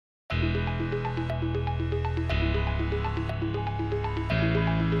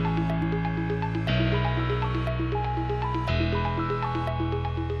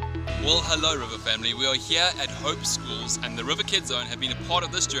Well, hello River family. We are here at Hope Schools, and the River Kidzone have been a part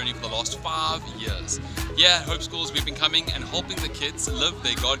of this journey for the last 5 years. Here at Hope Schools we've been coming and helping the kids live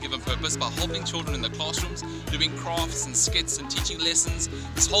their God-given purpose by helping children in the classrooms, doing crafts and skits and teaching lessons.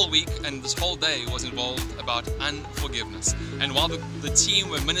 This whole week and this whole day was involved about unforgiveness. And while the team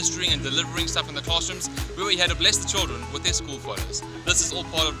were ministering and delivering stuff in the classrooms, we were here to bless the children with their school photos. This is all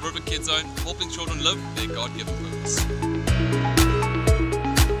part of River Kidzone, helping children live their God-given purpose.